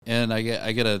And I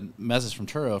get a message from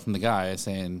Turo from the guy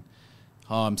saying,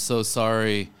 "Oh, I'm so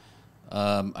sorry.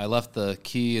 I left the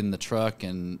key in the truck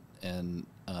and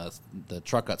the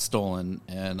truck got stolen,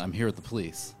 and I'm here with the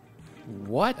police."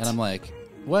 What? And I'm like,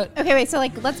 "What?" Okay, wait. So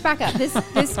like, let's back up. This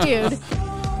dude.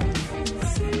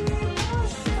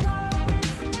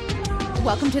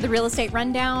 Welcome to the Real Estate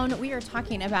Rundown. We are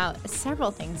talking about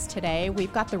several things today.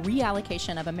 We've got the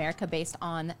reallocation of America based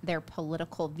on their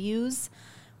political views,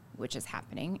 which is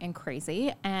happening and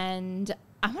crazy. And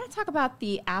I want to talk about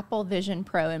the Apple Vision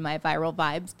Pro and my viral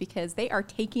vibes because they are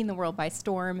taking the world by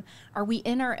storm. Are we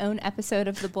in our own episode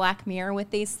of the Black Mirror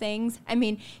with these things? I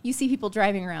mean, you see people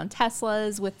driving around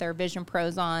Teslas with their Vision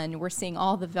Pros on. We're seeing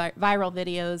all the viral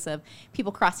videos of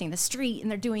people crossing the street and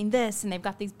they're doing this and they've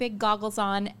got these big goggles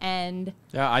on. And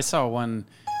yeah, I saw one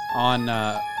on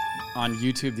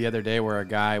YouTube the other day where a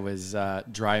guy was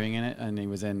driving in it, and he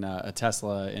was in a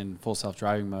Tesla in full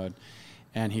self-driving mode,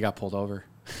 and he got pulled over.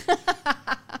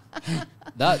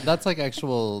 That's like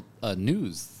actual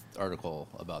news article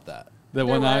about that. The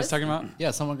one that I was talking about?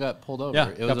 Yeah, someone got pulled over. Yeah,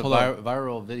 it was a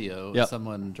viral video of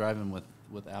someone driving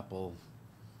with Apple.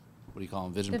 What do you call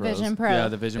them? Vision Pros. Vision Pro. Yeah,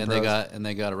 the Vision Pros.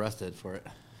 They got arrested for it.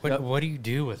 What do you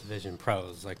do with Vision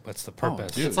Pros? Like, what's the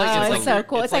purpose? Dude. It's so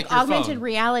cool. It's like augmented phone.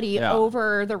 reality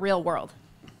over the real world.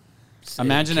 So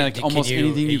imagine almost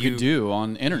anything you could do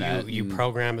on internet. You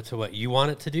program it to what you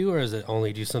want it to do, or does it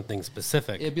only do something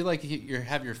specific? It'd be like you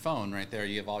have your phone right there.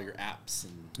 You have all your apps,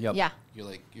 and Yeah. you're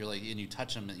like, and you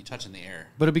touch them, and you touch in the air.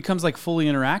 But it becomes like fully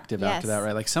interactive Yes. after that,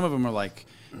 right? Like some of them are like,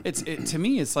 to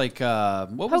me, it's like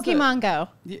what was Pokemon Go.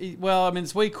 Well, I mean,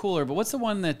 it's way cooler. But what's the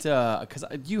one that? Because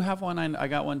you have one. I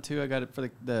got one too. I got it for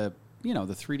the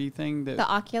 3D thing. The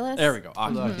Oculus. There we go.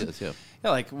 Oculus, yeah. Yeah,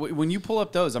 like when you pull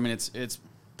up those, I mean, it's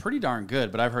pretty darn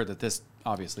good. But I've heard that this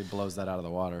obviously blows that out of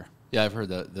the water. Yeah, I've heard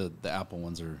that the Apple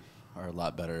ones are a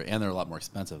lot better, and they're a lot more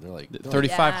expensive. They're like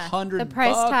 $3,500. The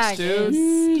price tag dude.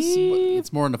 is steep.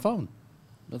 It's more on the phone.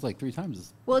 That's like 3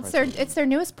 times. Well, it's their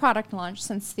newest product launch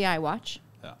since the iWatch.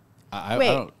 Yeah, I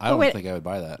don't wait. think I would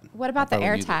buy that. What about the I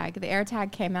probably AirTag? The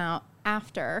AirTag came out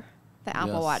after the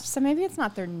Apple Watch, so maybe it's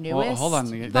not their newest. Well, hold on.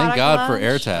 Thank God for launch.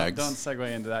 AirTags. Don't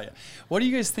segue into that yet. What do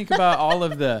you guys think about all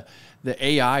of the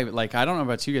AI? Like, I don't know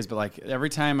about you guys, but like every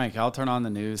time I'll turn on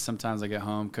the news, sometimes I get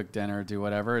home, cook dinner, do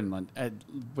whatever, and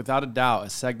without a doubt, a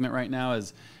segment right now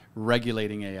is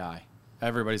regulating AI.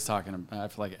 Everybody's talking. I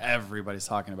feel like everybody's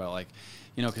talking about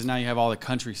because now you have all the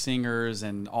country singers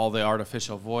and all the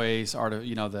artificial voice,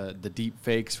 the deep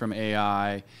fakes from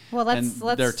AI. Well, let's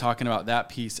they're talking about that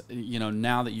piece.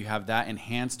 Now that you have that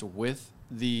enhanced with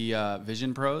the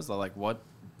Vision Pros, they're like, what?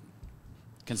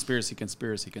 Conspiracy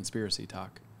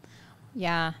talk.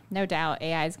 Yeah, no doubt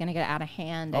AI is going to get out of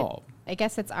hand. I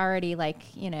guess it's already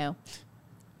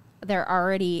they're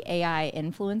already AI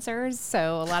influencers,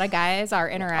 so a lot of guys are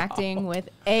interacting with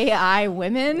AI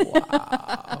women.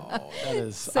 Wow. That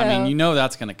is, I mean,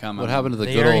 that's going to come. What happened to the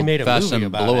They good already made a movie old-fashioned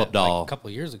about blow-up it, doll? like a couple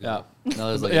of years ago. Yeah. No,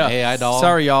 there's like an AI doll.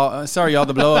 Sorry, y'all.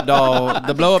 The blow-up doll.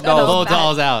 The blow-up doll. The blow-up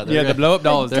doll's out. Yeah, the blow-up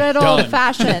doll is good done.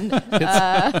 old-fashioned.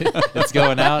 It's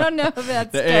going I out. don't know if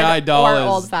that's The good AI or doll is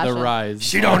old-fashioned. the rise.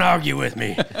 She don't argue with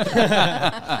me,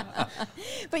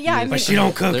 But yeah, I mean, but she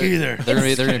don't cook either.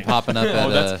 They're gonna be popping up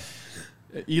at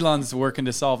Elon's working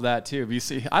to solve that too. You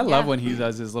see, I love when he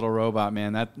does his little robot,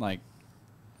 man. That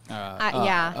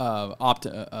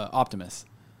Optimus.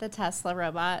 the Tesla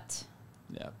robot.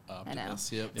 Yeah.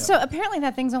 Optimus. Yep. So apparently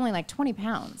that thing's only like 20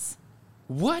 pounds.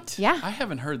 What? Yeah. I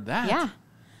haven't heard that. Yeah.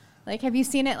 Like, have you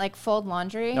seen it like fold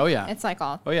laundry? Oh, yeah. It's like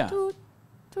all. Oh, yeah. Toot,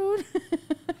 toot.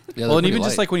 Yeah, Well, and even light.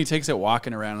 just like when he takes it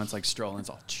walking around, it's like strolling. It's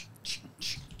all,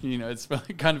 it's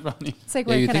really kind of funny. It's like,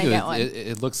 Yeah, where you can I think get one?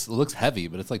 it looks heavy,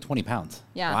 but it's like 20 pounds.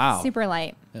 Yeah. Wow. Super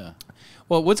light. Yeah.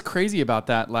 Well, what's crazy about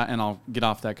that, and I'll get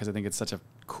off that because I think it's such a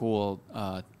cool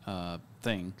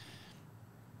thing.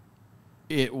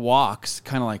 It walks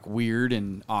kind of like weird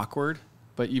and awkward,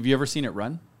 but have you ever seen it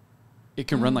run? It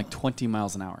can run like 20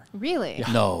 miles an hour. Really?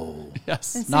 Yeah. No.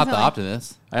 Yes. It's Not the like-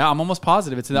 Optimus. I'm almost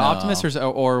positive it's the No. Optimus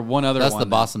or one other That's one. the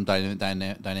Boston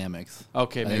Dynamics.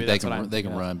 Okay, I maybe think that's what they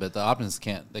can yeah. run, but the Optimus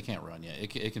can't. They can't run yet.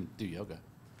 It can do yoga.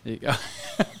 There you go.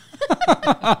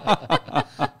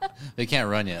 They can't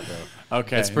run yet though.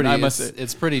 Okay. It's pretty. I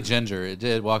It's pretty ginger.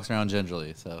 It walks around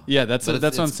gingerly. So Yeah, that's But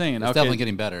what I'm saying. It's Okay. definitely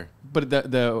getting better. But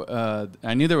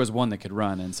I knew there was one that could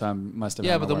run, and so I must have.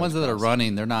 Yeah, but the unaware ones of that are those.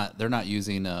 running, they're not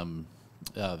using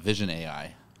vision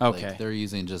AI. Okay. Like, they're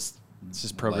using It's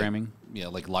just programming.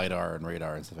 like lidar and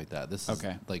radar and stuff like that. This is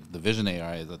Okay. like the vision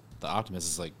AI. The Optimus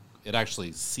is like it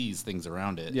actually sees things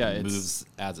around it. Yeah, and moves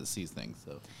as it sees things.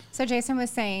 So Jason was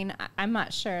saying, I'm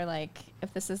not sure like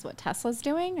if this is what Tesla's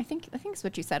doing. I think it's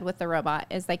what you said with the robot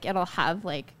is like it'll have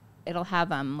like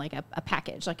a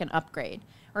package, like an upgrade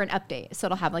or an update. So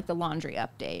it'll have like the laundry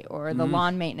update or the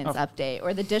lawn maintenance update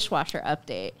or the dishwasher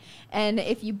update. And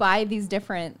if you buy these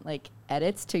different like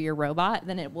edits to your robot,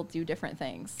 then it will do different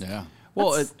things. Yeah.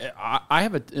 Well, I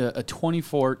have a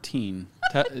 2014.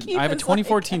 I have a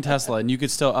 2014 Tesla, and you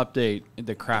could still update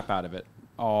the crap out of it.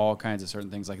 All kinds of certain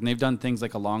things, and they've done things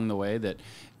like along the way that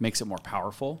makes it more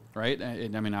powerful, right? I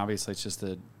mean, obviously, it's just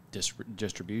the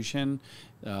distribution,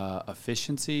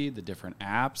 efficiency, the different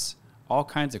apps, all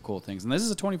kinds of cool things. And this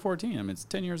is a 2014. I mean, it's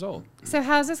 10 years old. So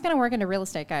how's this going to work into real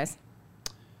estate, guys?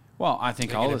 Well, I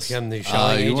think all this. Become the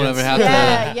showing You won't agents. ever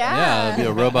have Yeah. be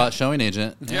a robot showing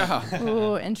agent. Yeah.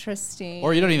 Ooh, interesting.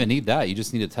 Or you don't even need that. You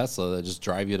just need a Tesla that just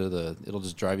drive you to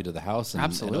the house and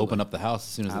Absolutely. open up the house as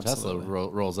soon as the Tesla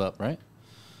Absolutely. rolls up, right?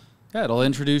 Yeah, it'll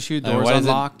introduce you. I mean, Doors why is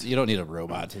unlocked. you don't need a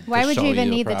robot to Why would show you even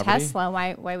need the property. Tesla?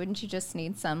 Why wouldn't you just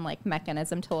need some like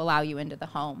mechanism to allow you into the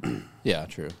home? Yeah,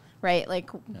 true. Right? Like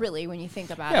really when you think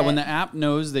about it. Yeah, when the app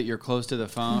knows that you're close to the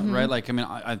phone, right? Like, I mean,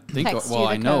 I think, Text you well,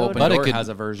 the I know code. But Opendoor has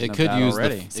a version of that use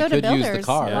already. so it do could use builders. the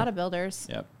car. A lot of builders.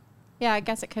 Yep. Yeah, I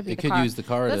guess it could be It the could car. use the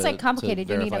car That's to- like complicated.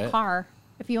 to You need verify a it. car.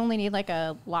 If you only need like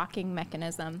a locking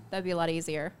mechanism, that'd be a lot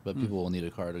easier. But people will need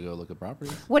a car to go look at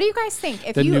properties. What do you guys think?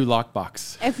 If The you new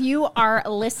lockbox. if you are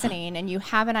listening and you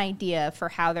have an idea for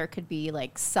how there could be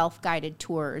like self-guided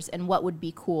tours and what would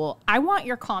be cool, I want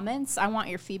your comments. I want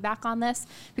your feedback on this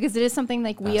because it is something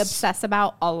like we obsess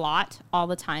about a lot all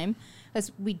the time.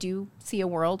 As we do see a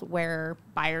world where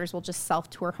buyers will just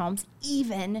self-tour homes,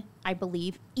 even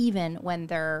when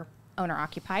they're owner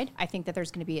occupied. I think that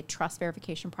there's going to be a trust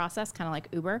verification process, kind of like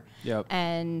Uber. Yep.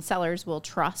 And sellers will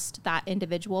trust that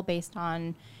individual based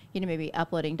on, maybe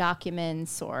uploading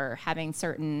documents or having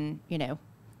certain,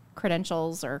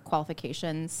 credentials or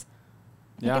qualifications.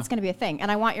 I think it's going to be a thing. And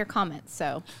I want your comments.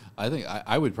 So I think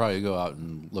I would probably go out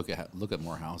and look at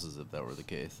more houses if that were the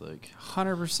case. Like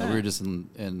 100%. we were just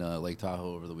in Lake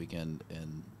Tahoe over the weekend,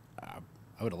 and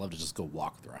I would have loved to just go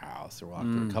walk through a house or walk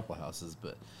through a couple of houses,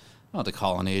 but I don't have to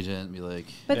call an agent and be like.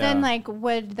 But Yeah. then, like,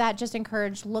 would that just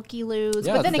encourage looky-loos?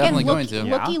 Yeah, but then it's again, definitely going to.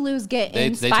 Yeah. looky-loos get They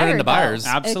inspired. turn into though. buyers.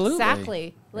 Absolutely.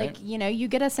 Exactly. Like, Right. you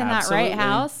get us in that right Absolutely.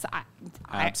 house.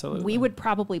 Absolutely. We would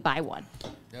probably buy one.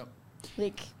 Yep.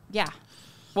 Like, yeah.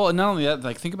 Well, and not only that,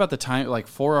 like think about the time, like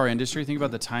for our industry, think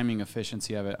about the timing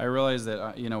efficiency of it. I realize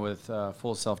that, with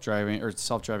full self-driving or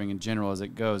self-driving in general as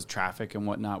it goes, traffic and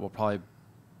whatnot will probably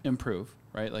improve,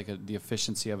 right? Like the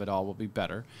efficiency of it all will be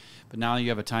better. But now you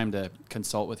have a time to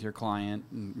consult with your client,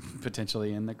 and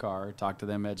potentially in the car, talk to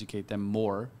them, educate them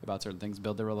more about certain things,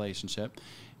 build the relationship.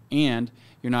 And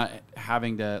you're not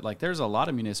having to, like, there's a lot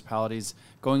of municipalities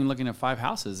going and looking at 5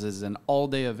 houses is an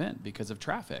all-day event because of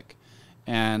traffic.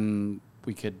 And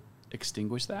we could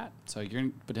extinguish that. So you're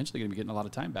potentially going to be getting a lot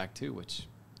of time back, too, which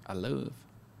I love.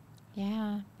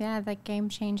 Yeah. Yeah. The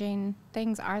game-changing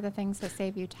things are the things that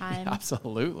save you time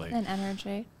Absolutely. and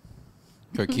energy.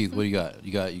 Okay, Keith, what do you got?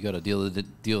 You got a deal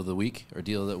of the week or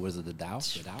deal that was it the Dow?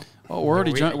 The Dow? Well, we're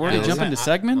already jumping to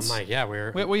segments. I'm like, yeah,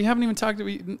 we're. We haven't even talked.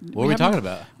 What are we talking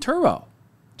about? Turbo.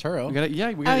 Turo. We gotta, yeah.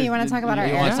 We Oh, gotta, you wanna talk about our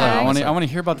yeah, AirTag? I want to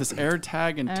hear about this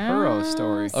AirTag and Turo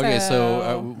story. Okay, so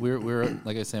So- we're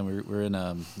like I said, we're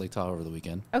in Lake Tahoe over the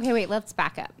weekend. Okay, wait. Let's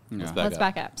back up. Yeah. Let's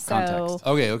back up. So Context.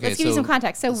 Okay. let's give you so some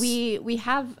context. So we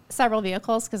have several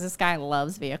vehicles because this guy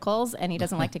loves vehicles and he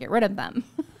doesn't like to get rid of them.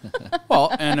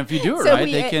 Well, and if you do it So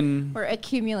right, they can. We're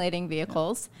accumulating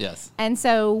vehicles. Yes. And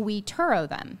so we Turo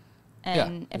them. And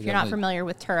Yeah, if we you're not definitely- familiar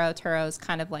with Turo, Turo is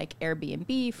kind of like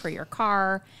Airbnb for your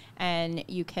car, and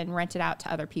you can rent it out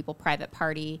to other people, private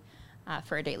party,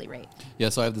 for a daily rate. Yeah,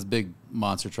 so I have this big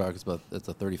monster truck. It's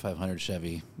a 3500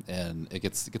 Chevy, and it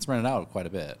gets rented out quite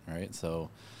a bit, right? So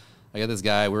I got this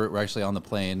guy. We're actually on the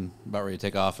plane, about ready to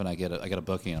take off, and I get a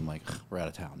booking. I'm like, we're out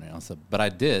of town, So, but I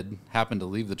did happen to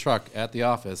leave the truck at the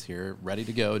office here, ready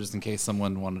to go, just in case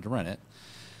someone wanted to rent it.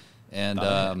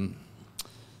 And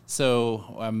so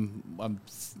I'm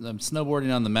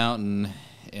snowboarding on the mountain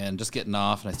and just getting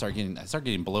off, and I start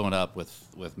getting blown up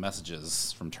with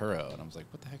messages from Turo, and I was like,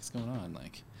 what the heck's going on?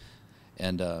 Like,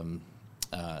 and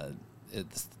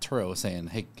it's Turo was saying,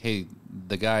 hey,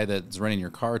 the guy that's renting your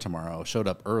car tomorrow showed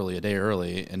up a day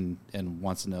early, and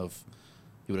wants to know if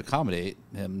you would accommodate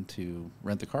him to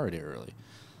rent the car a day early.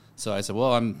 So I said,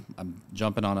 well, I'm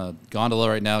jumping on a gondola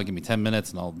right now. Give me 10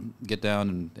 minutes, and I'll get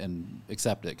down and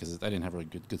accept it because I didn't have really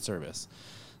good service.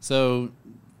 So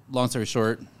long story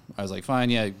short, I was like, fine,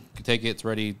 yeah, you can take it. It's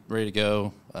ready to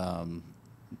go.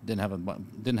 didn't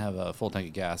have a full tank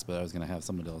of gas, but I was going to have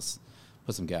somebody else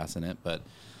put some gas in it. But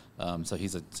so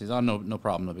he's on no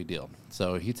problem, no big deal.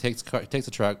 So he takes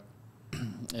the truck,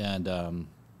 and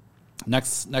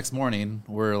next morning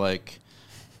we're like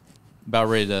about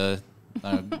ready to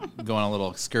go on a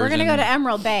little excursion. We're gonna go to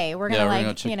Emerald Bay. We're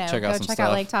gonna check check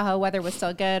out Lake Tahoe. Weather was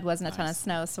still good. Wasn't a ton of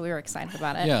snow, so we were excited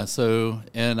about it. Yeah. So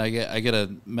and I get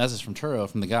a message from Turo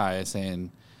from the guy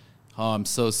saying, "Oh, I'm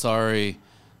so sorry.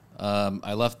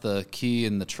 I left the key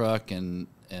in the truck and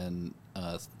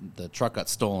the truck got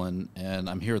stolen, and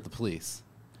I'm here with the police."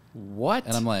 What?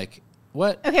 And I'm like,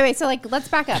 what? Okay, wait. So let's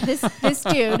back up. This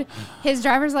dude, his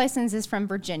driver's license is from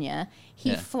Virginia.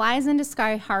 He flies into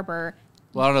Sky Harbor.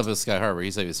 Well, I don't know if it's Sky Harbor. He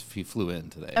said he flew in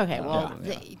today. Okay, well,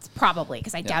 it's probably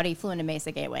because I doubt he flew into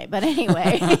Mesa Gateway. But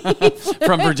anyway,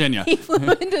 from Virginia, he flew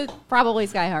into probably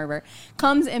Sky Harbor.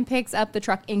 Comes and picks up the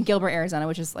truck in Gilbert, Arizona,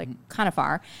 which is like kind of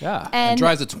far. Yeah, and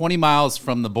drives it 20 miles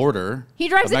from the border. He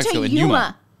drives of it Mexico to in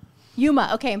Yuma.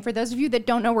 Yuma. Okay, and for those of you that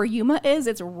don't know where Yuma is,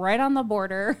 it's right on the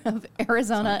border of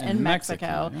Arizona and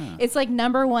Mexico. Yeah. It's like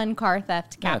 #1 car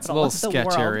theft capital it's a of little the sketch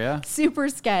world. area. Super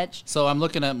sketch. So I'm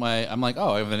looking at I'm like,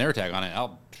 oh, I have an AirTag on it.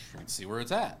 I'll see where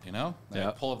it's at, you know?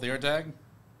 I pull up the AirTag.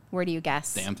 Where do you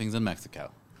guess? Damn thing's in Mexico.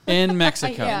 in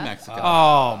Mexico. Yeah. In Mexico.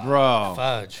 Oh, bro.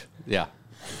 Fudge. Yeah.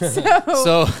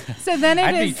 So then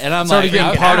it is. And I'm Started like,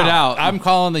 getting parted out. I'm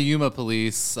calling the Yuma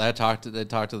police. I talked to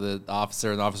the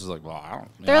officer, and the officer's like, well, I don't.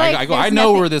 They're like, I go, I "There's know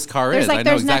nothing- where this car There's is. like, I know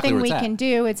there's exactly nothing where we it's at. can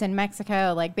do. It's in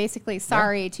Mexico. Like, basically,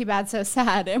 sorry, too bad, so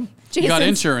sad. And You got Jason's-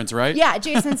 insurance, right? Yeah,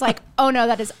 Jason's like, oh no,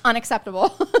 that is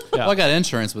unacceptable. Yeah. Well, I got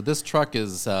insurance, but this truck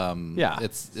is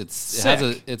it's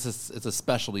Sick. it's a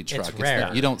specialty truck. It's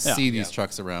rare. You don't Yeah. see these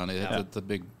trucks around. It's a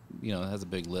big, it has a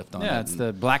big lift on it. Yeah, it's and-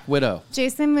 the Black Widow.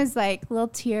 Jason was like, little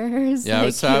tears. Yeah,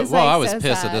 like, I was so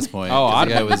pissed sad. at this point. Oh, 'cause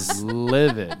the I guy was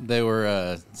livid. They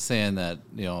were saying that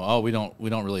we don't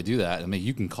really do that. I mean,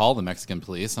 you can call the Mexican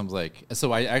police. I was like,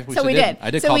 so I actually So we did. I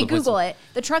did so call we the police. Google it.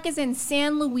 The truck is in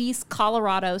San Luis,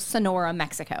 Colorado, Sonora,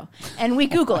 Mexico. And we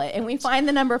Google it and we find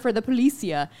the number for the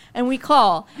policia and we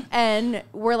call and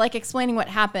we're like explaining what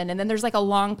happened. And then there's like a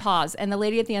long pause. And the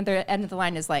lady at the other end of the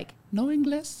line is like, No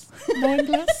English, no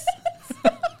English.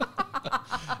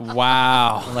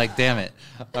 Wow. I'm like, damn it.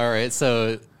 All right,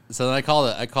 so then I call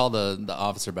the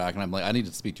officer back, and I'm like, I need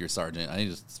to speak to your sergeant. I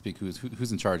need to speak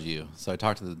who's in charge of you. So I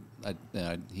talked to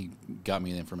he got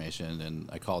me the information, and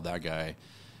I called that guy.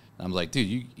 And I'm like,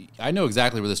 dude, I know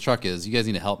exactly where this truck is. You guys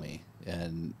need to help me.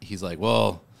 And he's like,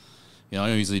 well, I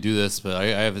don't usually do this, but I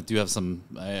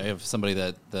have somebody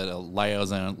that a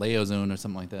liaison or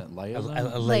something like that. Liaison.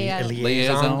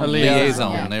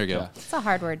 Yeah. There you go. Yeah. it's a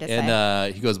hard word to say.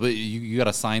 And he goes, but you got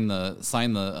to sign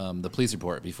the police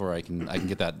report before I can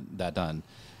get that done.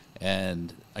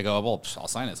 And I go, well, I'll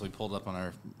sign it. So we pulled it up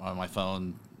on my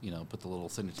phone, put the little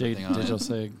signature thing on Digital it.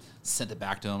 sig. Sent it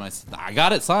back to him. I said, I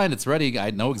got it signed. It's ready.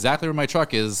 I know exactly where my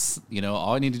truck is.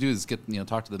 All I need to do is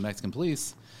talk to the Mexican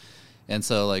police. And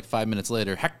so, like 5 minutes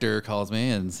later, Hector calls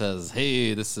me and says,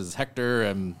 "Hey, this is Hector.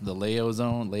 I'm the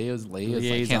liaison.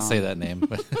 I can't say that name."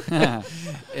 And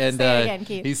Say it again,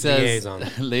 Keith. he says,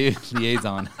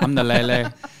 "Liaison." I'm the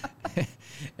Lele.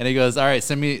 And he goes, "All right,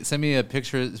 send me a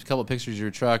couple pictures of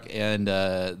your truck and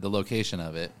the location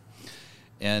of it."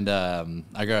 And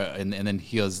I go, and then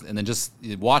he goes, and then just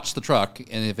watch the truck,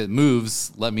 and if it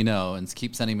moves, let me know, and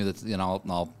keep sending me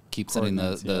I'll keep sending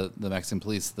the Mexican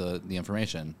police the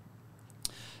information.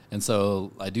 And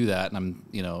so I do that,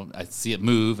 and I see it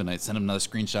move, and I send him another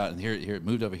screenshot, and here it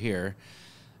moved over here,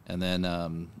 and then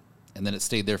it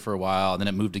stayed there for a while, and then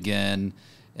it moved again,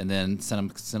 and then sent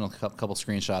him a couple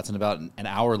screenshots, and about an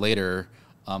hour later,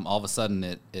 all of a sudden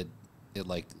it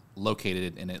like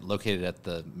located at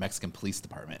the Mexican police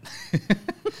department.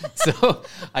 So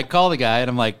I call the guy, and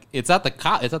I'm like, it's at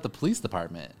the police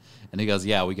department, and he goes,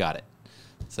 yeah, we got it.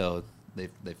 So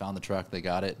they found the truck, they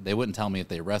got it. They wouldn't tell me if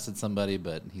they arrested somebody,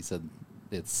 but he said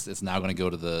it's now going to go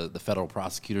to the federal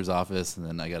prosecutor's office, and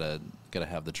then I gotta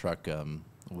have the truck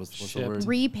what's the word?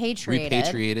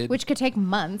 Repatriated, which could take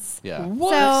months. Yeah.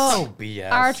 What? Oh, So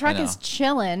BS. our truck I know. is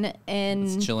chilling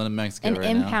It's chilling in Mexico an right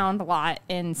impound lot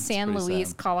in San pretty Luis,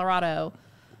 sad. Colorado,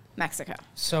 Mexico.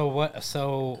 So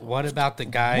what about the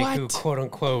guy who quote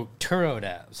unquote turoed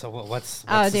it? So what's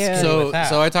Oh, the dude. skinny with that?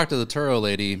 So I talked to the Turo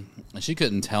lady, and she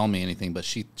couldn't tell me anything, but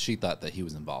she thought that he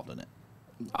was involved in it.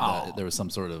 That there was some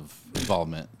sort of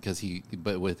involvement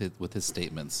but with his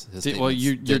statements. Well,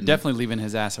 you're didn't- definitely leaving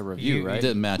his ass a review, You- right?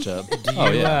 didn't match up. Do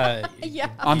you, Yeah.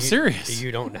 I'm you- serious.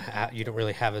 You don't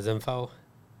really have his info.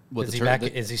 What, Is the he Tur- back?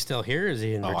 the- Is he still here? Or is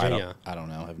he in Oh, Virginia? I don't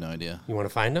know. I have no idea. You want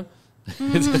to find him?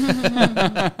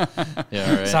 Yeah,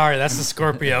 all right. Sorry, that's the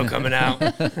Scorpio coming out.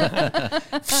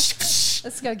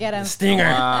 Let's go get him. Stinger.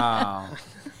 Wow.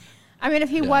 I mean, if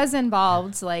he was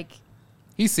involved, like,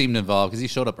 He seemed involved because he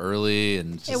showed up early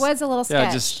and it was a little sketch.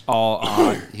 Yeah, just all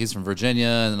odd. he's from Virginia,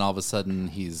 and then all of a sudden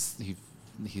he's in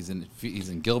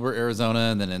Gilbert,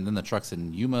 Arizona, and then the truck's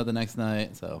in Yuma the next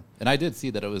night. So, and I did see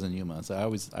that it was in Yuma. So I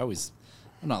always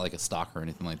I'm not like a stalker or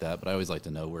anything like that, but I always like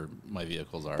to know where my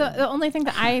vehicles are. The only thing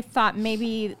that I thought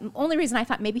only reason I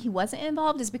thought maybe he wasn't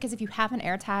involved is because if you have an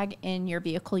AirTag in your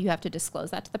vehicle, you have to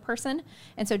disclose that to the person.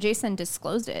 And so Jason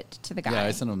disclosed it to the guy. Yeah, I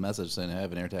sent him a message saying I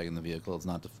have an AirTag in the vehicle. It's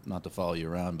not to follow you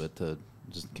around, but to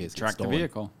just in case it Track gets the stolen.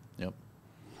 vehicle. Yep.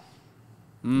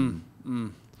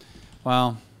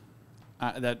 Well,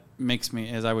 that makes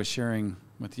me, as I was sharing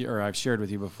with you, or I've shared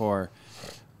with you before,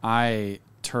 I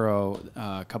Turo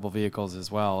a couple vehicles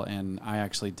as well, and I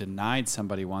actually denied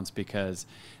somebody once because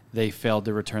they failed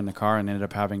to return the car and ended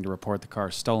up having to report the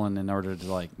car stolen in order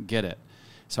to get it.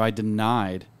 So I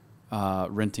denied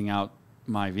renting out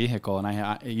my vehicle,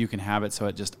 and you can have it so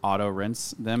it just auto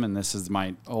rents them, and this is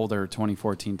my older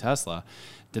 2014 Tesla.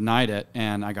 Denied it,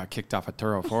 and I got kicked off of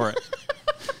Turo for it.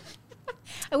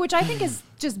 Which I think is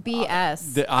just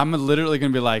BS. I'm literally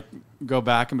going to be go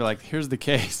back and be like, here's the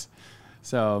case.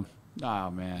 So,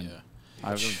 oh man. Yeah.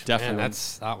 I would definitely. Man,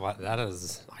 that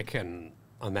is, I couldn't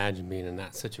imagine being in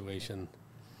that situation.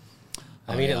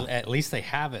 I mean, yeah. at least they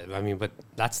have it. I mean, but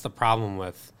that's the problem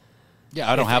with Yeah,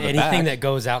 I don't have it anything back. that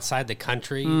goes outside the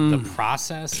country, the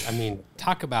process. I mean,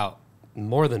 talk about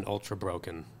more than ultra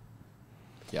broken.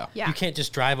 Yeah. Yeah. You can't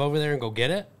just drive over there and go get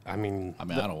it. I mean, I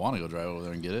don't want to go drive over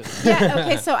there and get it. Yeah,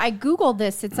 okay, so I Googled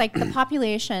this. It's like the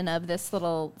population of this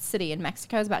little city in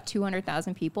Mexico is about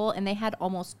 200,000 people, and they had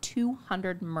almost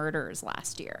 200 murders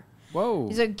last year. Whoa.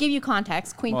 So to give you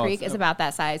context, Queen Well, Creek is about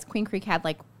that size. Queen Creek had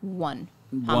one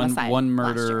homicide one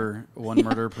last year. murder, one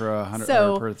murder per 100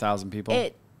 So or per 1,000 people.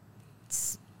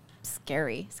 It's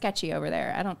scary, sketchy over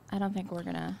there. I don't think we're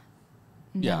gonna.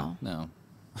 Yeah, no.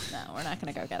 No, we're not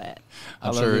gonna go get it.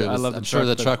 I'm love sure. the- I love the I'm sure truck,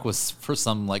 the but- truck was for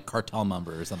some cartel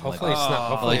member or something hopefully like it's that. not.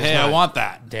 Hopefully Like, it's hey, I not want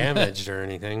that. damaged or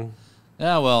anything.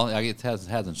 Yeah, well, it has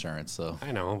insurance, so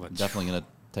I know, but definitely gonna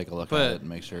take a look But at it and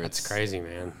make sure that's it's crazy,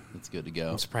 man. It's good to go.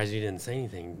 I'm surprised you didn't say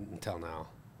anything until now.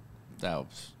 Oh,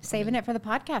 Saving it for the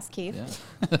podcast, Keith. yeah.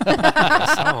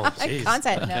 Oh, jeez.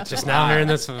 Content, no. Just now hearing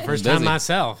this for the first time Busy.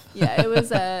 myself. Yeah, it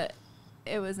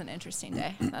was an interesting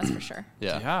day. That's for sure.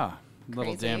 Yeah. yeah.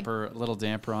 Little Crazy.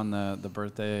 damper on the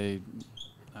birthday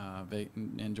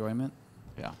enjoyment,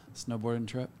 Yeah. snowboarding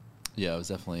trip. Yeah, it was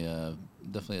definitely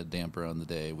a damper on the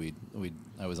day.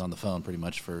 I was on the phone pretty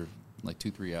much for like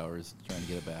 2-3 hours trying to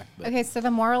get it back. But Okay, so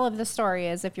the moral of the story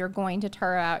is if you're going to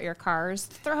Turo out your cars,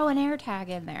 throw an AirTag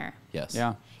in there. yes.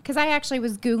 Yeah. Because I actually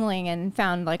was Googling and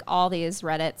found all these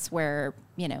Reddits where,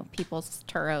 people's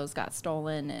Turos got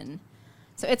stolen. And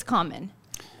so it's common.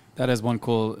 That is one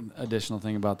cool additional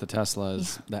thing about the Tesla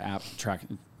is the app tracks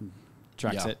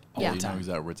Yeah. it all Yeah. the You know time.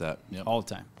 exactly where it's at. Yep. All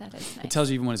the time. That is nice. It tells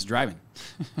you even when it's driving.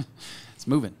 It's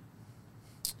moving.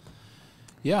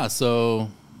 Yeah, so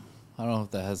I don't know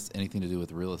if that has anything to do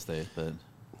with real estate, but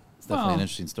it's definitely Well, an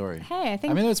interesting story. Hey, I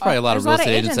think there's probably a lot of there's real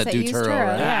estate agents that do use Turo, Turo,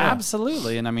 right? Yeah, yeah.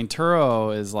 absolutely. And I mean,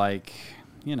 Turo is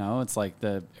it's like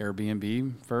the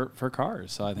Airbnb for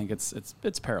cars. So I think it's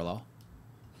parallel.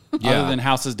 Other than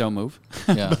houses don't move.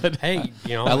 Yeah. Hey,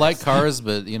 I like cars,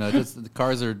 but just the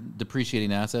cars are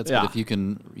depreciating assets. Yeah. But if you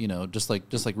can, just like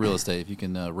real estate, if you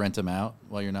can rent them out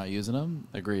while you're not using them,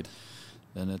 Agreed.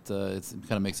 then it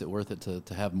kind of makes it worth it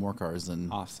to have more cars than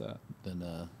Offset.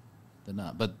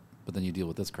 not. But then you deal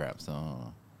with this crap.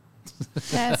 So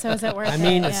Yeah, so is it worth it? I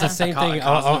mean, it's Yeah. the same thing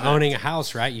owning a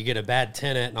house, right? You get a bad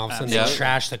tenant, and all of a sudden Yeah. they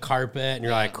trash the carpet, and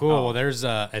you're like, cool, well, there's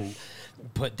and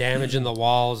put damage in the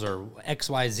walls or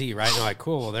XYZ, right? And you're like,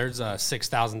 cool, well, there's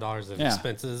 $6,000 of Yeah.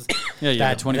 expenses. Yeah, you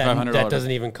got $2,500. That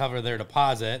doesn't even cover their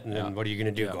deposit, and then what are you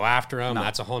going to do? Yeah. Go after them? No.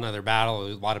 That's a whole nother battle.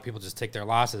 A lot of people just take their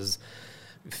losses,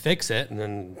 fix it, and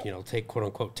then take quote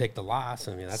unquote take the loss.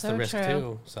 I mean, that's the risk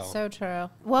too. So true.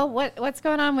 Well, what's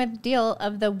going on with deal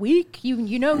of the week?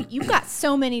 You've got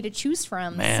so many to choose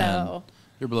from. Man. So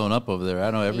you're blowing up over there. I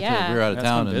know every Yeah. time we were out of That's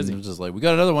town, been and busy. it was just like, we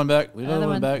got another one back. We got another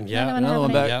one back. Yeah. Another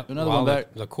one back. Yep. Another Well, one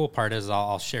back. The cool part is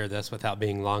I'll share this without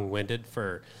being long-winded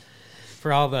for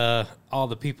all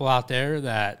the people out there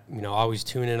that always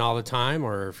tune in all the time,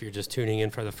 or if you're just tuning in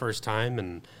for the first time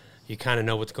and you kind of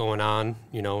know what's going on,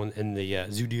 in the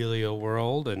Zoodealio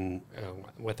world, and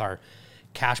with our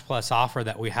Cash Plus offer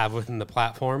that we have within the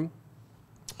platform.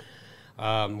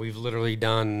 We've literally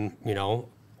done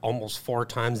almost 4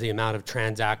 times the amount of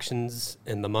transactions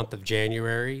in the month of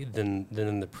January than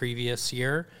in the previous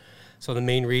year. So the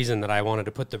main reason that I wanted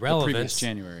to put the relevance... previous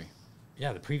January.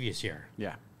 Yeah, the previous year.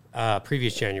 Yeah.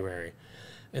 Previous January.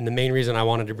 And the main reason I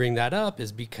wanted to bring that up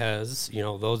is because,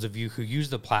 those of you who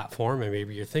use the platform, and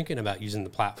maybe you're thinking about using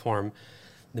the platform,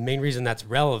 the main reason that's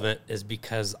relevant is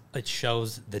because it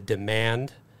shows the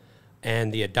demand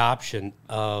and the adoption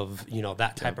of,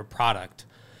 that type of product.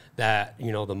 That,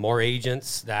 the more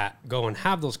agents that go and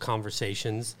have those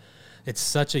conversations, it's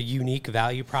such a unique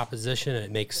value proposition.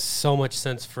 It makes so much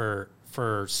sense for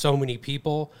so many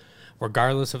people,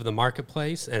 regardless of the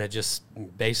marketplace. And it just,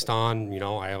 based on,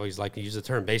 I always like to use the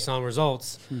term, based on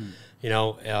results, that's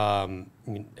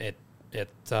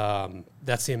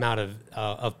the amount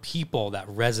of people that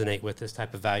resonate with this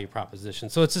type of value proposition.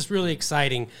 So it's just really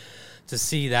exciting to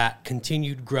see that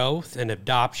continued growth and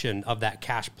adoption of that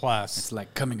Cash Plus. It's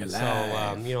like coming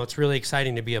alive. So, it's really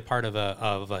exciting to be a part of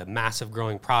a massive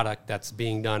growing product that's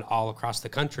being done all across the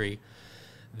country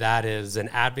that is an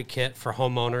advocate for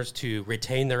homeowners to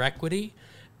retain their equity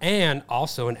and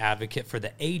also an advocate for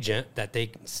the agent that they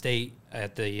can stay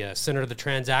at the center of the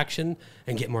transaction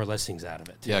and get more listings out of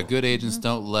it. Yeah, good agents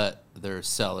don't let their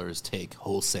sellers take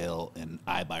wholesale and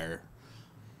iBuyer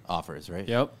offers, right?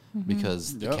 Yep.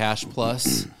 Because the Cash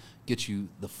Plus gets you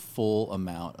the full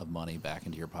amount of money back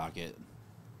into your pocket.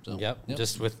 So,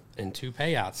 just in 2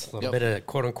 payouts, a little bit of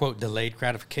quote unquote delayed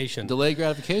gratification. Delayed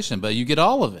gratification, but you get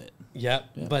all of it. Yeah.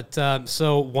 But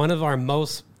so one of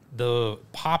the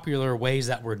popular ways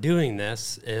that we're doing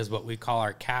this is what we call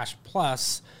our Cash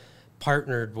Plus,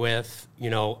 partnered with,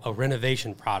 a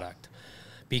renovation product.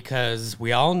 Because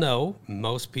we all know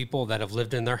most people that have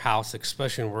lived in their house,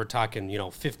 especially when we're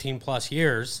talking, 15 plus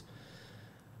years,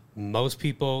 most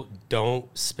people don't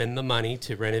spend the money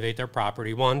to renovate their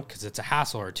property. One, because it's a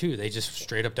hassle, or two, they just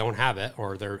straight up don't have it,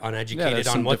 or they're uneducated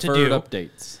on what to do.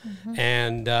 Updates.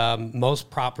 And most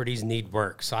properties need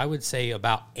work. So I would say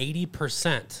about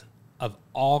 80% of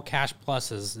all Cash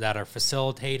Pluses that are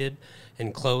facilitated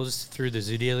and closed through the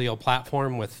Zoodealio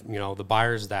platform with, the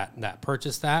buyers that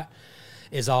purchase that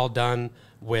is all done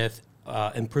with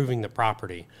improving the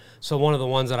property. So one of the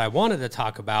ones that I wanted to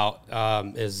talk about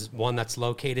is one that's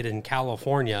located in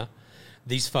California.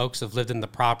 These folks have lived in the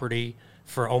property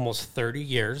for almost 30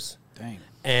 years. Dang.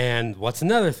 And what's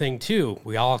another thing too,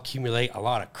 we all accumulate a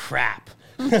lot of crap.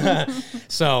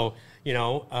 So,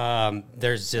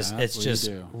 there's just, it's just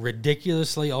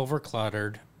ridiculously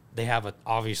overcluttered. They have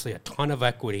obviously a ton of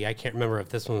equity. I can't remember if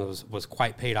this one was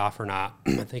quite paid off or not.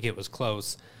 I think it was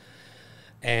close.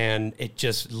 And it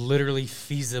just literally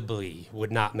feasibly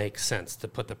would not make sense to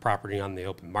put the property on the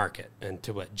open market. And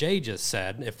to what Jay just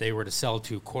said, if they were to sell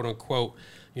to quote unquote,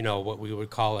 what we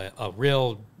would call a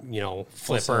real,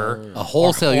 flipper, a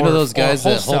wholesale. Those guys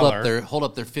that hold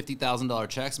up their $50,000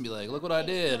 checks and be like, "Look what I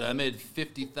did! I made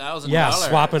 $50,000." Yeah,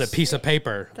 swapping a piece of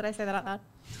paper. Did I say that out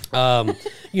loud?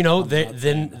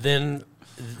 Then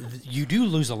you do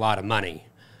lose a lot of money.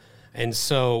 And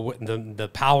so the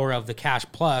power of the Cash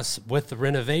Plus with the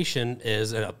renovation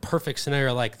is a perfect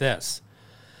scenario like this.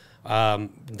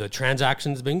 The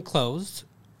transaction's been closed.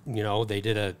 They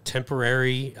did a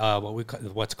temporary,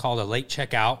 what's called a late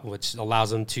checkout, which allows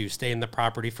them to stay in the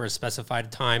property for a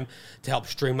specified time to help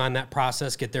streamline that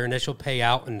process, get their initial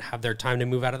payout, and have their time to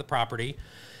move out of the property.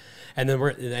 And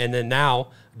then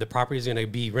now the property is going to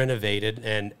be renovated,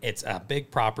 and it's a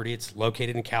big property. It's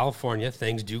located in California.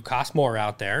 Things do cost more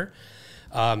out there.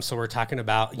 So we're talking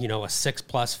about, a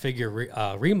 6+ figure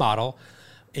remodel,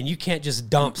 and you can't just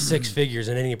dump 6 figures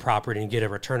in any property and get a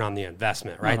return on the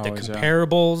investment, right? Not The always,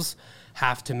 comparables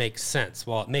have to make sense.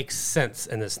 Well, it makes sense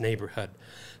in this neighborhood.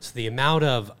 So the amount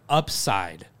of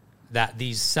upside that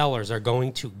these sellers are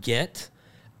going to get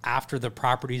after the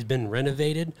property's been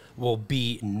renovated will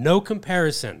be no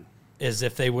comparison as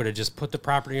if they would have just put the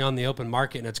property on the open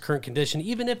market in its current condition,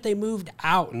 even if they moved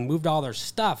out and moved all their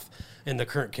stuff in the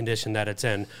current condition that it's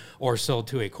in, or sold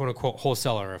to a quote-unquote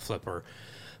wholesaler or a flipper.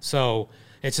 So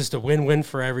it's just a win-win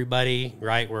for everybody,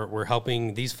 right? We're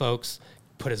helping these folks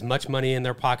put as much money in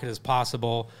their pocket as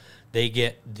possible. They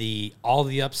get all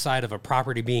the upside of a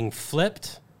property being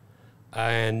flipped,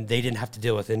 and they didn't have to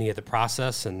deal with any of the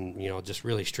process, and just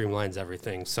really streamlines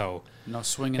everything. So no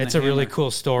swinging. It's a really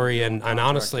cool story, and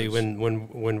honestly,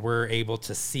 when we're able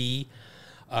to see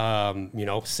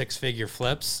 6-figure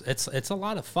flips, it's a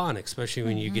lot of fun, especially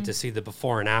when you get to see the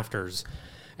before and afters.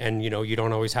 And you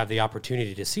don't always have the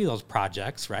opportunity to see those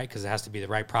projects, right? Because it has to be the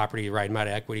right property, right amount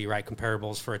of equity, right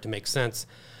comparables for it to make sense.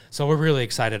 So we're really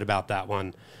excited about that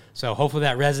one. So hopefully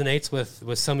that resonates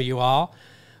with some of you all.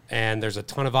 And there's a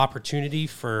ton of opportunity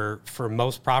for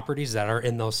most properties that are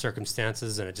in those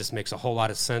circumstances, and it just makes a whole lot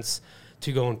of sense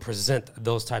to go and present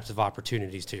those types of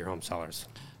opportunities to your home sellers.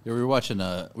 Yeah, we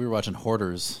were watching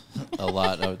Hoarders a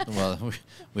lot. Well,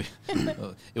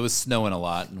 it was snowing a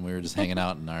lot, and we were just hanging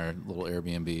out in our little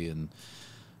Airbnb, and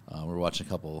we were watching a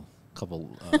couple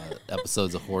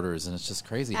episodes of Hoarders, and it's just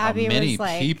crazy Abby how many was,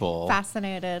 like, people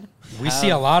fascinated. We see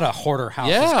a lot of hoarder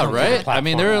houses. Yeah, come to the right. I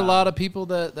mean, there are a platform. lot of people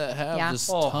that have Yeah. just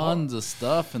tons of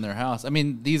stuff in their house. I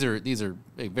mean, these are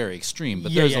very extreme,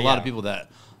 but Yeah, there's yeah, a lot of yeah. people that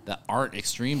aren't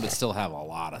extreme but still have a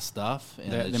lot of stuff.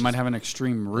 And They might have an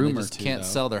extreme room they or just two. can't though.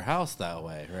 sell their house that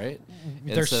way, right?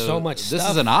 And There's so much This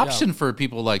stuff, is an option yeah. for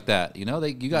people like that. You know,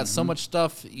 you got Mm-hmm. so much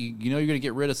stuff. You know, you're gonna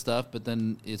get rid of stuff, but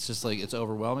then it's just like it's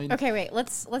overwhelming. Okay, wait.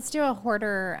 Let's do a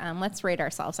hoarder. Let's rate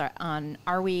ourselves on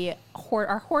our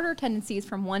hoarder tendencies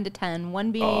from 1 to 10.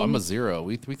 1 being Oh, I'm a 0.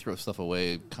 We throw stuff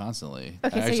away constantly.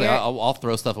 Okay, so Actually, you're- I'll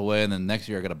throw stuff away, and then next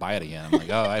year I gotta buy it again. I'm like,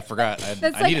 oh, I forgot.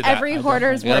 that's I like needed that. every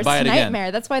hoarder's I gotta worst buy it again.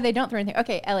 nightmare. That's why they don't throw anything.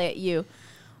 Okay, Elliot, you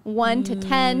 1 to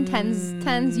 10.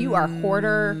 10's you are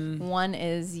hoarder. 1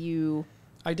 is you.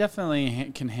 I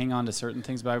definitely can hang on to certain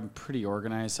things, but I'm pretty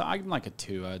organized. So I'm like a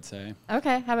 2, I'd say.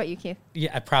 Okay, how about you, Keith?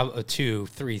 Yeah, probably a 2,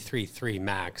 3, 3, 3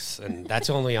 max, and that's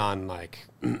only on like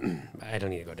I don't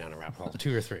need to go down a rabbit hole.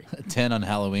 2 or 3. 10 on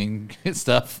Halloween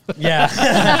stuff. Yeah.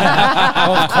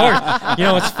 Oh, of course. You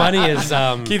know what's funny is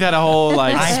Keith had a whole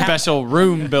like I ha- special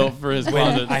room built for his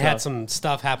when closet. I had some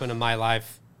stuff happen in my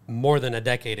life more than a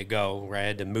decade ago where I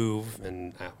had to move,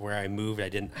 and where I moved, I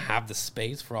didn't have the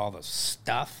space for all the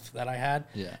stuff that I had.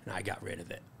 Yeah. And I got rid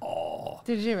of it all.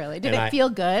 Did you really? Did And it feel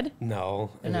good?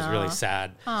 No, it was No. really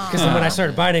sad. Because then when I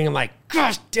started biting, I'm like,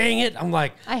 gosh, dang it. I'm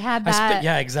like, I had that.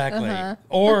 yeah, exactly. Uh-huh.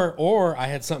 Or I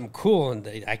had something cool and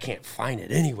I can't find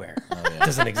it anywhere. It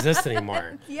doesn't exist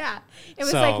anymore. Yeah, it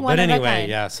was So, like one but of a anyway, kind.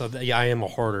 yeah. So yeah, I am a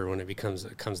hoarder when it comes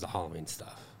to Halloween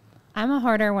stuff. I'm a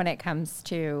hoarder when it comes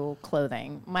to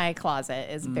clothing. My closet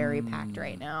is very packed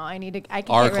right now. I could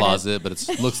Our get rid closet, but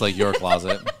it looks like your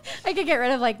closet. I could get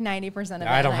rid of like 90% of it.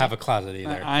 I don't and have a closet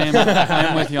either. I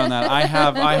am with you on that. I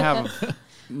have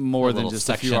more A than little just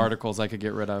a few section. articles I could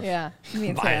get rid of. Yeah,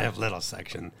 me too. I have little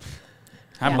section.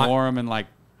 Haven't Yeah. worn them in like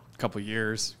a couple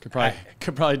years. Could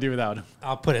probably do without them.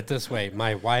 I'll put it this way.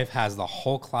 My wife has the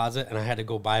whole closet, and I had to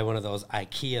go buy one of those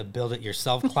IKEA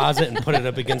build-it-yourself closet and put it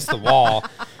up against the wall,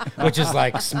 which is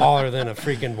like smaller than a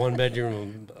freaking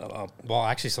one-bedroom. Well,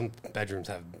 actually, some bedrooms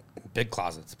have big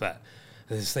closets, but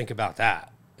just think about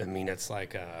that. I mean, it's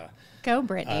like Go,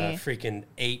 Brittany. freaking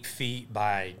 8 feet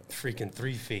by freaking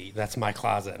 3 feet. That's my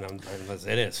closet, and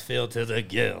it is filled to the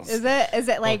gills. Is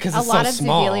it like 'cause a it's lot so of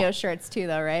small. Zudilio shirts too,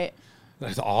 though, right?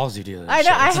 That's all Zudilio. I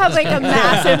know. I shirts. have like a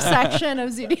massive section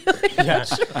of Zudilio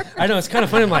Yeah. I know, it's kind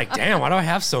of funny. I'm like, damn, why do I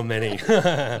have so many?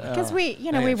 because we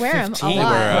wear them a 15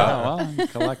 lot. Oh, well,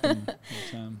 collect them.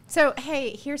 So,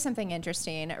 hey, here's something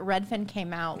interesting. Redfin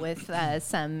came out with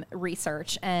some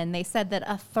research, and they said that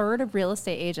a third of real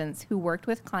estate agents who worked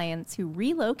with clients who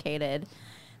relocated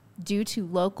due to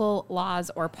local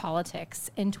laws or politics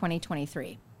in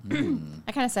 2023. I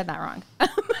kind of said that wrong.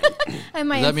 And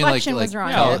my Does that mean like inflection was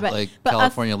wrong Cal- there. like but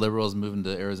California liberals moving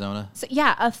to Arizona? So,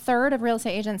 yeah, a third of real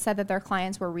estate agents said that their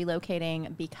clients were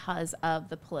relocating because of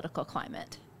the political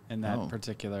climate. In that Oh.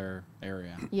 particular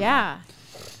area. Yeah.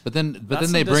 But then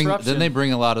That's they some bring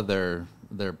disruption. a lot of their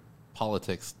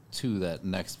politics to that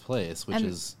next place, which And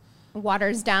is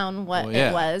Waters down what Well,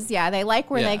 yeah. it was. Yeah, they like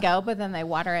where they Yeah. go, but then they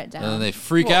water it down. and then they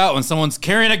freak out when someone's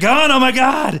carrying a gun. Oh my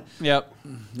God! Yep.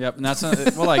 And that's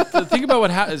well, like think about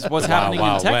what's happening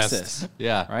Wow, in West. Texas.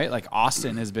 Yeah, Right? Like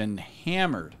Austin has been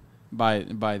hammered by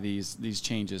these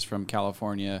changes from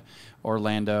California,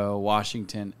 Orlando,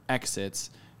 Washington exits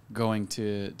going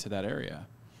to that area.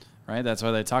 Right? That's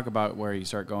why they talk about where you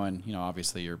start going,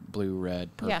 obviously you're blue, red,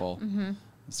 Yeah, purple.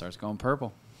 It starts going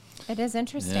purple. It is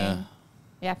interesting. Yeah.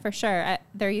 Yeah, for sure.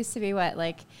 There used to be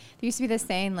this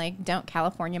saying like, "Don't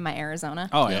California my Arizona."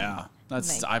 Oh Yep. yeah.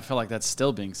 That's Like- I feel like that's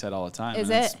still being said all the time. Is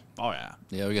and it's- it? Oh yeah.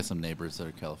 yeah. We got some neighbors that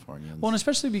are Californians. Well, and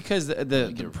especially because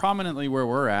the prominently where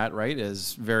we're at, right,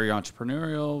 is very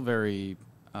entrepreneurial, very,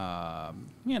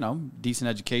 decent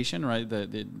education, right?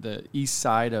 The east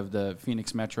side of the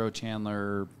Phoenix Metro,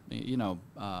 Chandler,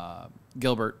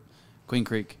 Gilbert, Queen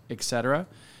Creek, etc.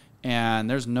 And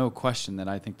there's no question that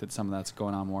I think that some of that's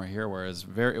going on more here, whereas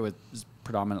it was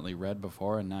predominantly red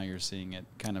before, and now you're seeing it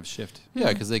kind of shift. yeah,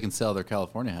 because they can sell their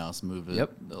California house, move to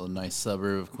Yep. a nice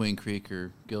suburb of Queen Creek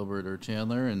or Gilbert or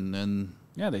Chandler, and then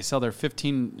Yeah, they sell their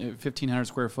 1,500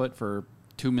 square foot for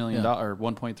 $2 million Yeah. or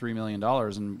 $1.3 million,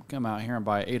 and come out here and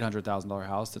buy an $800,000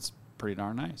 house. That's pretty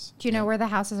darn nice. Do you know where the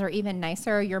houses are even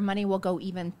nicer? Your money will go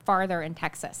even farther in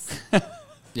Texas.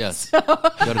 Yes. Go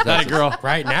to Texas. girl.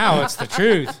 Right now, it's the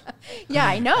truth. Yeah,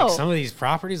 I know. Like some of these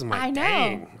properties, I'm like, I know.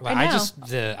 dang. Like, I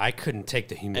know. I couldn't take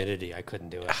the humidity. I couldn't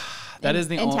do it. That is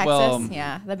the in only Texas. well.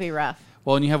 Yeah, that'd be rough.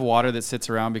 Well, and you have water that sits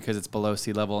around because it's below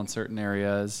sea level in certain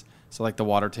areas. So like the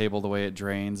water table, the way it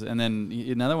drains, and then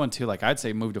another one too. Like I'd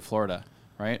say move to Florida,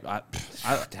 right? I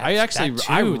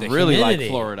really like humidity.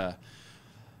 Florida.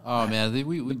 Oh man,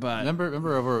 we But-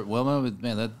 remember over at Wilma,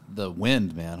 man, that the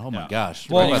wind, man. Oh my Yeah. gosh.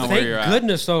 Well, Depending on where thank you're at.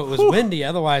 goodness though it was windy.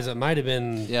 Otherwise, it might have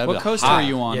been. Yeah, What coast were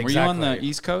you on? Yeah, Were you on the exactly.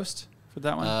 East Coast for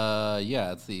that one?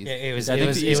 Yeah, it's the Yeah, it was. I It think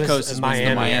was. the It East was Coast is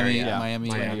Miami, Miami, area. Miami,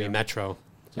 Miami yeah. Metro.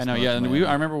 I know, North yeah, and Miami.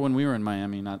 I remember when we were in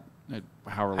Miami, not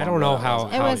however long. I don't know ago how,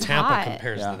 was. It how was Tampa hot.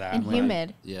 compares Yeah. to that. And but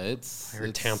humid. Yeah, it's I heard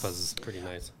it's- Tampa's pretty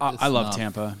nice. I love not-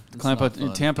 Tampa. it's not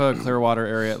fun. Tampa, Clearwater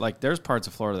area. Like, there's parts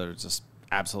of Florida that are just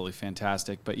absolutely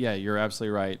fantastic. But yeah, you're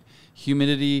absolutely right.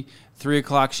 Humidity, 3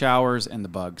 o'clock showers, and the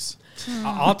bugs.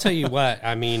 I'll tell you what.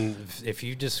 I mean, if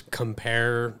you just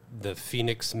compare the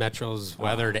Phoenix Metro's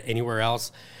weather to anywhere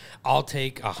else, I'll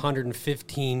take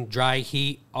 115 dry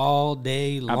heat all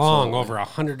day long, Absolutely. over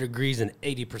 100 degrees and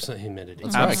 80% humidity.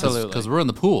 That's right, Absolutely. because we're in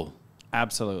the pool.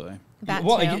 Absolutely. That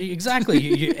Well, too. exactly.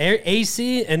 you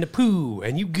AC and the poo,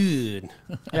 and you good.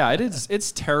 Yeah, it is.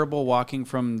 It's terrible walking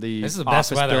from the This is the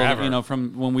best office weather building, ever. you know,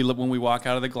 from when we walk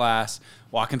out of the glass,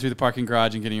 walking through the parking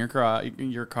garage and getting your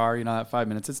car, you know, that 5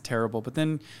 minutes. It's terrible. But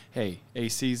then, hey,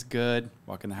 AC's good.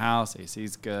 Walk in the house,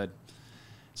 AC's good.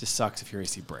 It just sucks if your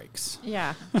AC breaks.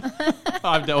 Yeah.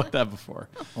 I've dealt with that before.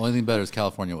 Only thing better is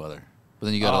California weather. But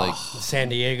then you gotta San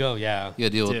Diego, yeah. you gotta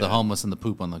deal with the Dude. homeless and the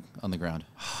poop on the ground.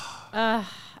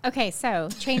 Okay, so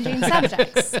changing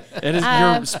subjects. It is.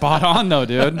 You're spot on, though,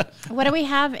 dude. What do we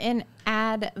have in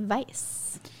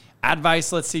advice?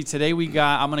 Advice. Let's see. Today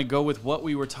I'm going to go with what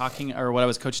we were talking or what I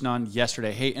was coaching on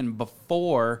yesterday. Hey, and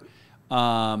before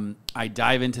I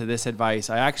dive into this advice,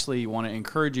 I actually want to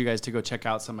encourage you guys to go check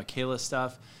out some of Kayla's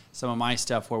stuff, some of my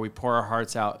stuff, where we pour our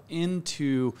hearts out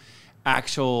into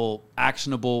actual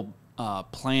actionable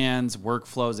plans,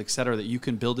 workflows, et cetera, that you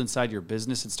can build inside your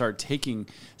business and start taking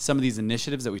some of these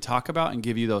initiatives that we talk about and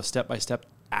give you those step-by-step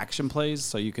action plays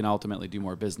so you can ultimately do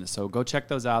more business. So go check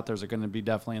those out. Those are going to be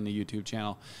definitely in the YouTube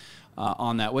channel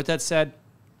on that. With that said,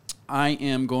 I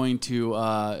am going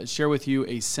to share with you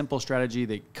a simple strategy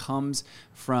that comes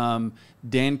from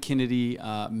Dan Kennedy,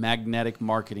 Magnetic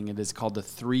Marketing. It is called the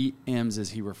 3 M's,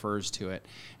 as he refers to it.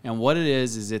 And what it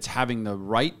is it's having the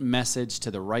right message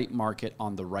to the right market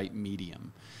on the right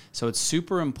medium. So it's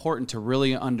super important to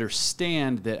really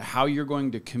understand that how you're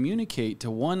going to communicate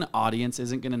to one audience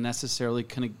isn't going to necessarily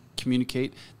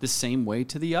communicate the same way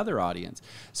to the other audience.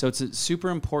 So it's super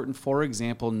important, for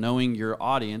example, knowing your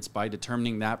audience by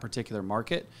determining that particular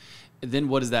market. Then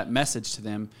what is that message to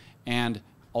them? And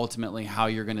ultimately how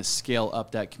you're going to scale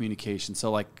up that communication.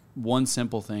 So like one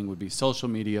simple thing would be social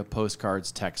media,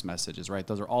 postcards, text messages, right?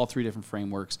 Those are all 3 different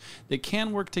frameworks that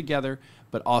can work together,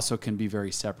 but also can be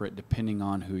very separate depending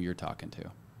on who you're talking to.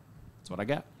 That's what I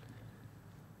got.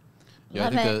 Yeah,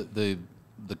 Love I think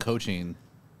the coaching,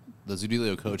 the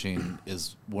Zudilio coaching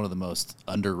is one of the most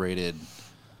underrated,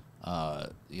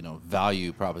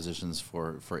 value propositions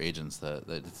for agents that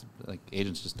it's like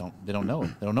agents just don't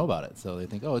know about it. So they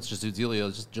think, oh, it's just Zudilio,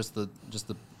 it's just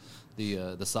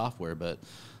the software, but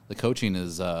the coaching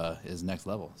is next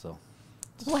level. So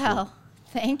Well,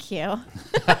 thank you.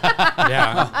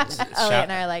 Yeah. Elliot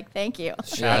and I are like, thank you.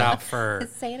 Shout out for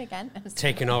Say it again.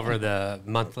 taking over the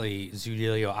monthly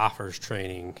Zudilio offers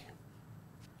training.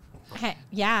 Okay,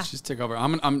 yeah. Just take over.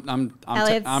 I'm Elliot's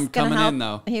I'm gonna coming help. in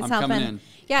though. He's I'm helping. coming in.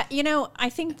 Yeah, I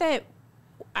think that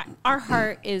our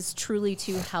heart is truly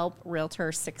to help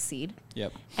realtors succeed.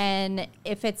 Yep. And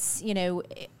if it's,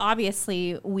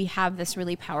 obviously we have this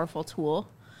really powerful tool.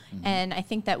 Mm-hmm. And I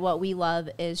think that what we love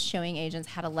is showing agents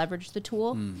how to leverage the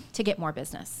tool to get more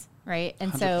business. Right.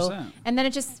 And 100%. and then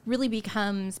it just really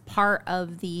becomes part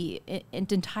of the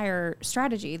entire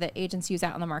strategy that agents use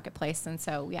out in the marketplace. And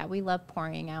so, yeah, we love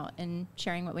pouring out and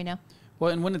sharing what we know.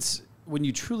 Well, and when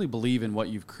you truly believe in what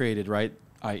you've created, right,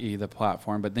 i.e. the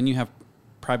platform, but then you have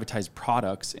privatized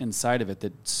products inside of it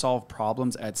that solve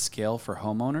problems at scale for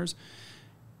homeowners,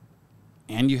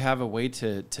 and you have a way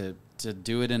to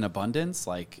do it in abundance,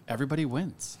 like everybody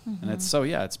wins. And it's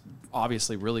it's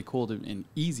obviously really cool and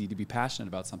easy to be passionate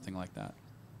about something like that.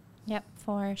 Yep,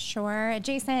 for sure.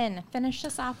 Jason, finish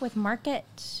us off with market.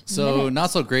 So minute.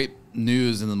 not so great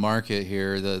news in the market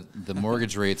here. The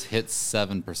mortgage rates hit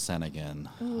 7% again.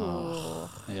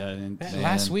 Yeah. And,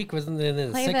 Last week wasn't it in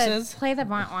the Play sixes? the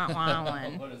wah, wah, wah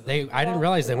one. I didn't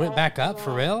realize they went back up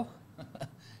for real.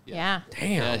 Yeah.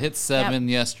 Damn. Yeah, it hit 7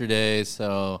 yesterday.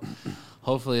 So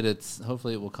hopefully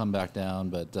it will come back down,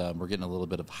 but we're getting a little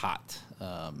bit of hot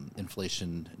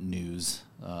inflation news.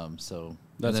 So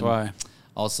that's why.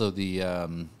 Also,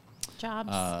 the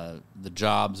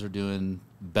jobs are doing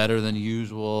better than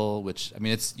usual, which, I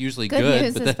mean, it's usually good.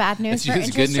 News is bad news. It's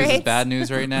usually good news is bad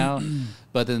news right now.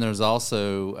 But then there's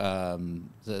also,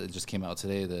 it just came out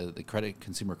today, the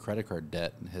consumer credit card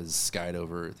debt has skied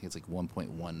over, I think it's like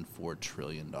 $1.14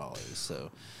 trillion. So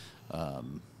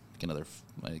went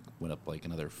up like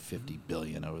another $50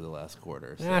 billion over the last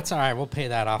quarter. So that's all right. We'll pay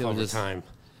that off over time.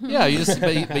 Yeah,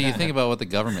 but you think about what the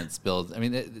government spilled. I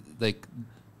mean,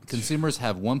 consumers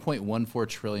have $1.14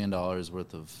 trillion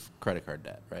worth of credit card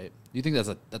debt, right? You think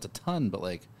that's a ton, but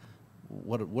like,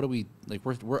 what are we like?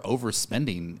 We're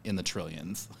overspending in the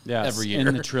trillions every year.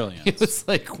 In the trillions. It's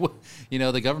like,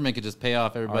 the government could just pay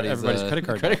off everybody's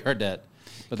credit card debt.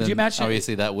 But then,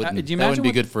 obviously, that wouldn't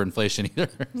be good for inflation either.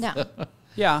 No. So.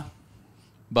 Yeah.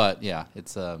 But yeah,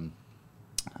 it's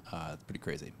pretty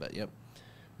crazy. But yep.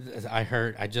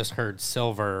 I just heard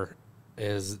silver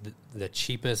is the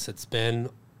cheapest it's been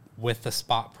with the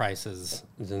spot prices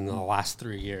in the last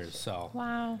 3 years. So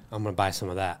wow, I'm gonna buy some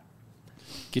of that.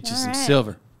 Get you some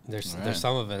silver. There's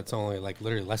some of it's only like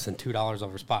literally less than $2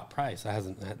 over spot price.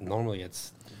 Normally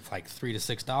it's like $3 to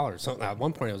 $6. So at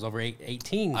one point it was over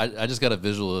 18. I just got a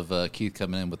visual of Keith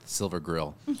coming in with the silver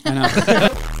grill. I know.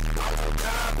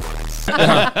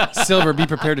 Silver, be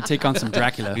prepared to take on some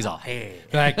Dracula. He's all, hey,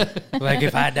 like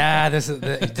if I die,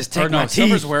 just take my teeth.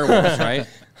 Silver's werewolves, right?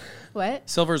 What?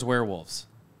 Silver's werewolves.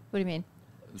 What do you mean?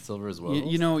 Silver as well.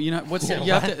 You know what's Yeah,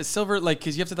 you have to silver, like,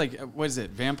 because you have to, like, what is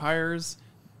it, vampires,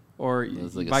 or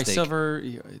like buy steak. silver?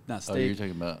 Not steak. Oh, you're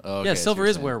talking about. Oh, okay, yeah, so silver you're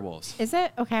is saying. werewolves. Is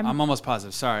it? Okay. I'm almost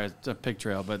positive. Sorry, it's a pig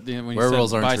trail, but when you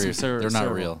Werewolves said buy aren't some real. silver, They're not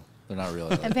silver. real. They're not real.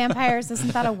 And vampires,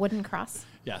 isn't that a wooden cross?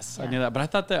 Yes, Yeah. I knew that, but I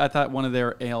thought one of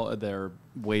their like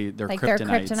kryptonites. their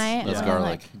kryptonite? That's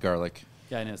Yeah. garlic.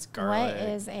 Yeah, I know it's garlic. What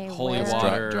is a holy werewolf?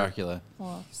 water? Dracula.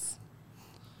 Wolves.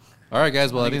 All right,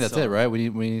 guys. Well, I think it's that's it, silver. right? We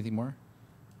need anything more?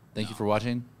 Thank you for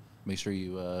watching. Make sure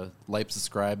you like,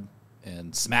 subscribe,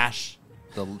 and smash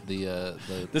the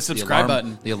subscribe alarm,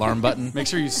 button. the alarm button. Make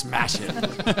sure you smash it.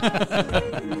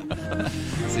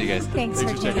 See you guys. Thanks for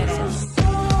for tuning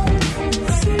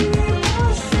checking in.